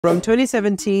From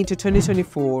 2017 to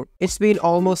 2024, it's been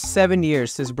almost 7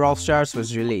 years since Brawl Stars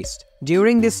was released.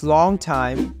 During this long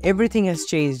time, everything has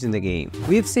changed in the game.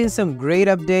 We've seen some great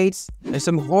updates and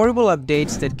some horrible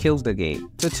updates that killed the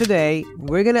game. So today,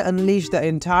 we're gonna unleash the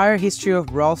entire history of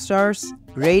Brawl Stars,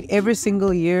 rate every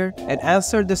single year, and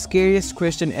answer the scariest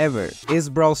question ever: is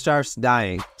Brawl Stars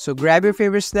dying? So grab your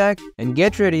favorite snack and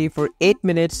get ready for 8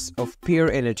 minutes of pure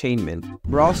entertainment.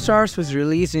 Brawl Stars was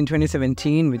released in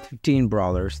 2017 with 15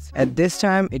 brawlers. At this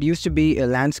time, it used to be a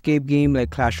landscape game like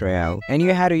Clash Royale, and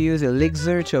you had to use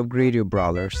Elixir to upgrade your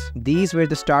brawlers. These were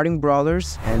the starting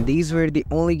brawlers, and these were the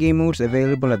only game modes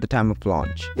available at the time of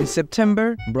launch. In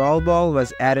September, Brawl Ball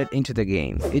was added into the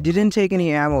game. It didn't take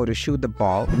any ammo to shoot the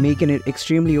ball, making it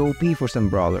extremely OP for some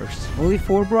brawlers. Only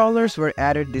 4 brawlers were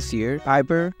added this year: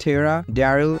 Piper, Tara,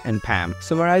 Daryl, and Pam,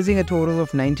 summarizing a total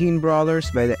of 19 brawlers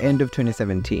by the end of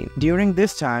 2017. During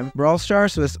this time, Brawl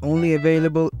Stars was only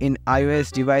available in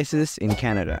iOS devices in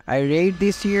Canada. I rate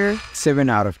this year 7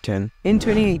 out of 10. In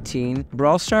 2018,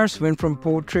 Brawl Stars went from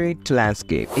portrait to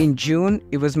landscape. In June,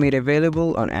 it was made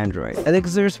available on Android.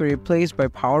 Elixirs were replaced by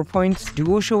PowerPoints.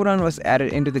 Duo Showdown was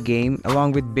added into the game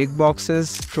along with big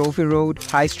boxes, trophy road,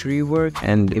 heist rework,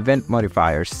 and event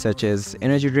modifiers such as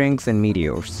energy drinks and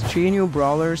meteors. 3 new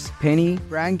brawlers, Penny,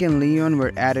 Frank, and Leon,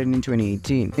 were added in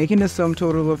 2018, making a sum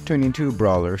total of 22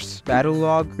 brawlers. Battle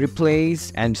log,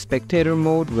 replays, and spectator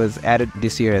mode was added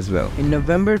this year as well. In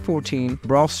November 14,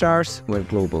 Brawl Stars went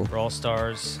global. Brawl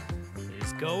Stars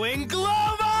is going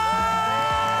global!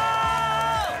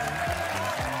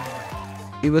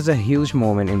 It was a huge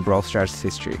moment in Brawl Stars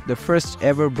history. The first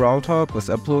ever Brawl Talk was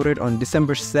uploaded on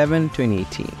December 7,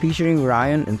 2018, featuring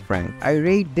Ryan and Frank. I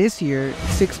rate this year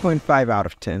 6.5 out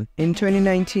of 10. In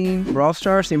 2019, Brawl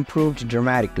Stars improved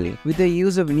dramatically. With the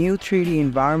use of new 3D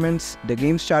environments, the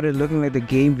game started looking like the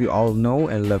game we all know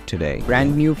and love today.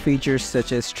 Brand new features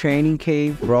such as Training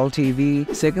Cave, Brawl TV,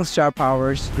 second star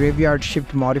powers, Graveyard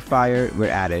Shift modifier were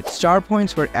added. Star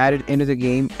points were added into the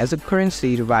game as a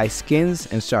currency to buy skins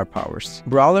and star powers.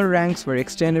 Brawler ranks were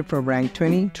extended from rank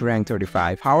 20 to rank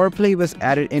 35. Power Play was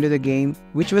added into the game,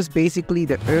 which was basically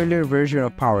the earlier version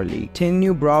of Power League. 10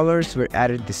 new brawlers were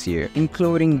added this year,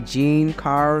 including Jean,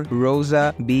 Carl,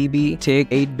 Rosa, BB, Tick,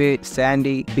 8-Bit,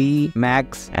 Sandy, B,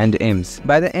 Max, and Ems.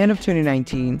 By the end of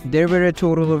 2019, there were a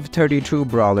total of 32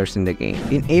 brawlers in the game.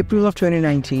 In April of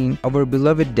 2019, our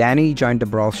beloved Danny joined the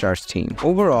Brawl Stars team.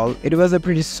 Overall, it was a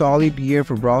pretty solid year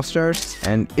for Brawl Stars,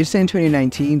 and it's in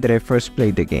 2019 that I first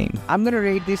played the game. I'm gonna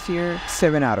rate this year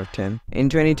 7 out of 10. In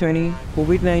 2020,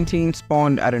 COVID-19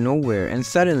 spawned out of nowhere, and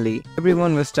suddenly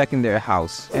everyone was stuck in their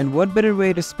house. And what better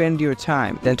way to spend your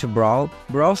time than to brawl?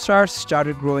 Brawl Stars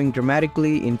started growing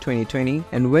dramatically in 2020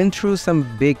 and went through some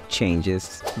big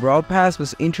changes. Brawl Pass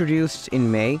was introduced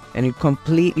in May, and it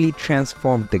completely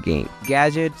transformed the game.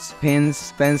 Gadgets,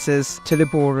 pins, fences,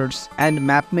 teleporters, and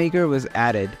Map Maker was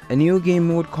added. A new game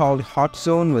mode called Hot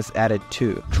Zone was added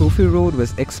too. Trophy Road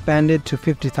was expanded to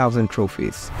 50,000 trophies.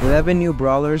 11 new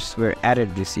brawlers were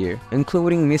added this year,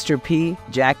 including Mr. P,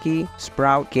 Jackie,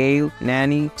 Sprout, Gale,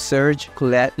 Nanny, Surge,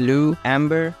 Colette, Lou,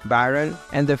 Amber, Byron,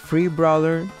 and the free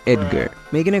brawler Edgar,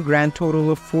 making a grand total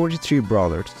of 43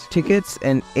 brawlers. Tickets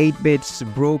and 8-Bit's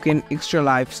broken extra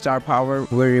life star power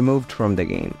were removed from the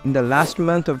game. In the last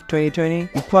month of 2020,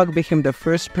 Epoch became the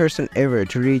first person ever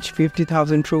to reach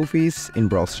 50,000 trophies in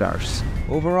Brawl Stars.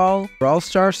 Overall, Brawl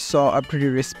Stars saw a pretty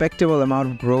respectable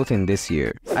amount of growth in this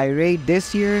year. I rate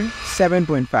this year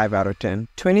 7.5 out of 10.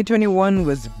 2021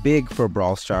 was big for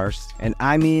Brawl Stars, and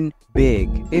I mean big.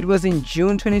 It was in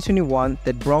June 2021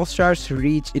 that Brawl Stars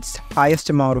reached its highest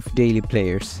amount of daily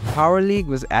players. Power League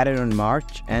was added on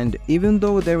March, and even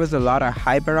though there was a lot of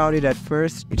hype around it at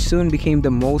first, it soon became the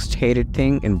most hated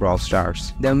thing in Brawl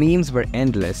Stars. The memes were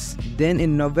endless. Then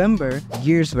in November,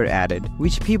 gears were added,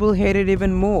 which people hated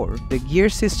even more. The gear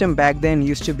system back then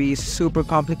used to be super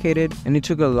complicated, and it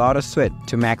took a lot of sweat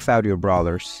to max out your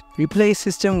brawlers. Replay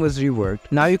system was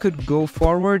reworked. Now you could go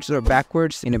forwards or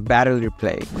backwards in a battle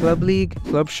replay. Club League,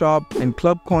 Club Shop, and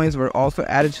Club Coins were also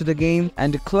added to the game,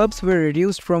 and the clubs were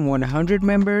reduced from 100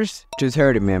 members to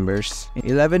 30 members.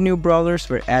 11 new brawlers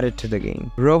were added to the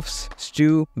game: Ruffs,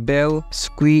 Stu, Bell,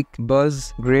 Squeak,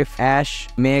 Buzz, Griff, Ash,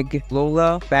 Meg,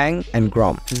 Lola, Bang, and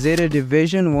Grom. Zeta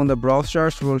Division won the Brawl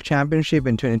Stars World Championship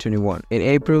in 2021. In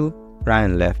April,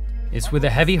 Ryan left. It's with a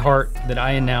heavy heart that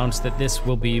I announce that this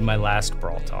will be my last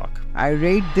Brawl Talk. I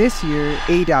rate this year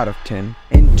 8 out of 10.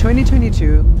 In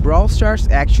 2022, Brawl Stars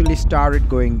actually started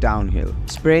going downhill.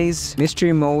 Sprays,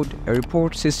 mystery mode, a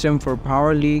report system for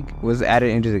Power League was added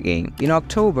into the game. In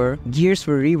October, gears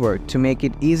were reworked to make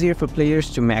it easier for players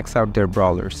to max out their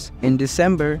brawlers. In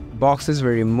December, boxes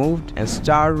were removed and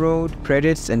Star Road,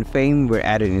 credits and fame were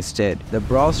added instead. The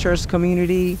Brawl Stars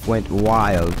community went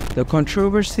wild. The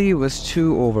controversy was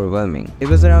too overwhelming. It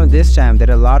was around this time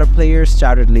that a lot of players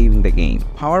started leaving the game.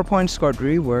 PowerPoints got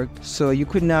reworked, so you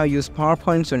could now use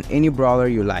PowerPoints on any brawler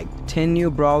you liked. 10 new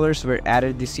brawlers were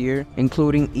added this year,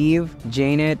 including Eve,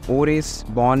 Janet, Otis,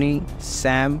 Bonnie,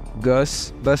 Sam,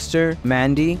 Gus, Buster,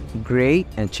 Mandy, Gray,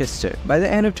 and Chester. By the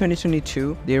end of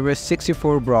 2022, there were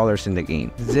 64 brawlers in the game.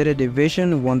 Zeta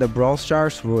Division won the Brawl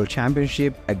Stars World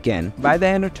Championship again. By the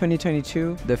end of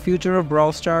 2022, the future of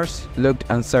Brawl Stars looked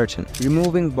uncertain.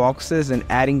 Removing boxes and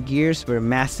adding gears were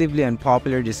massively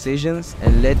unpopular decisions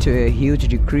and led to a huge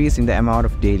decrease in the amount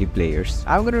of daily players.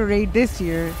 I'm gonna rate this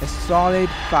year a solid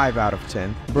 5 out of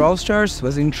 10. Brawl Stars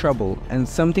was in trouble and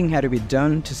something had to be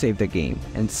done to save the game.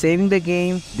 And saving the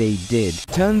game, they did.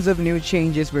 Tons of new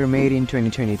changes were made in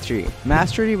 2023.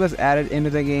 Mastery was added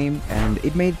into the game and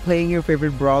it made playing your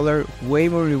favorite brawler way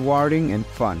more rewarding and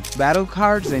fun. Battle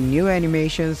cards and new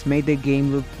animations made the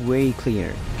game look way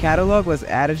cleaner. Catalog was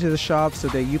added to the shop so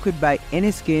that you could buy any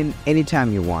skin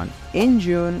anytime you want. In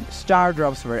June, star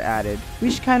drops were added,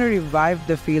 which kind of revived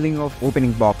the feeling of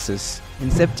opening boxes. In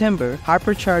September,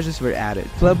 hypercharges were added.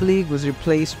 Club League was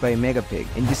replaced by Mega Pig.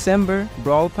 In December,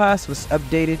 Brawl Pass was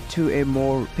updated to a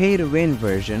more pay-to-win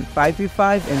version.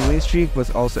 5v5 and Win Streak was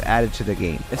also added to the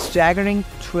game. A staggering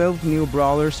 12 new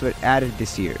brawlers were added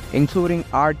this year, including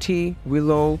RT,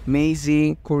 Willow,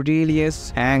 Maisie,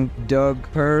 Cordelius, Hank, Doug,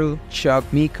 Pearl, Chuck,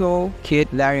 Miko,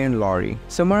 Kit, Larry, and Laurie,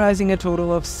 summarizing a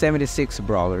total of 76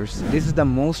 brawlers. This is the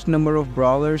most number of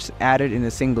brawlers added in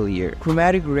a single year.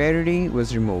 Chromatic Rarity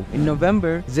was removed. In November,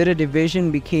 Zeta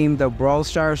Division became the Brawl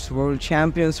Stars World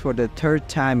Champions for the 3rd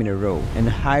time in a row, and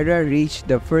Hydra reached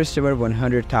the first ever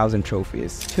 100,000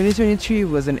 trophies. 2023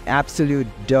 was an absolute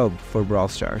dub for Brawl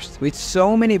Stars. With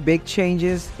so many big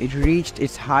changes, it reached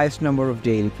its highest number of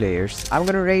daily players. I'm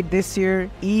gonna rate this year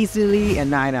easily a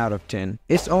 9 out of 10.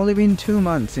 It's only been 2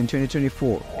 months in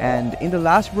 2024, and in the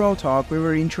last Brawl Talk, we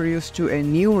were introduced to a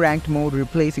new ranked mode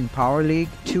replacing Power League,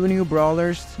 2 new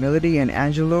brawlers, Melody and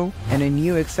Angelo, and a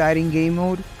new exciting game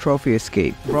mode, Trophy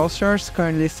Escape. Brawl Stars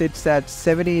currently sits at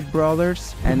 78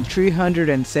 brawlers and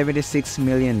 376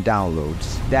 million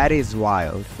downloads. That is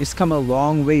wild. It's come a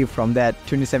long way from that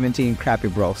 2017 crappy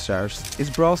Brawl Stars. Is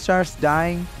Brawl Stars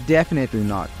dying? Definitely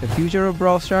not. The future of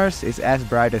Brawl Stars is as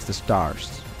bright as the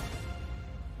stars.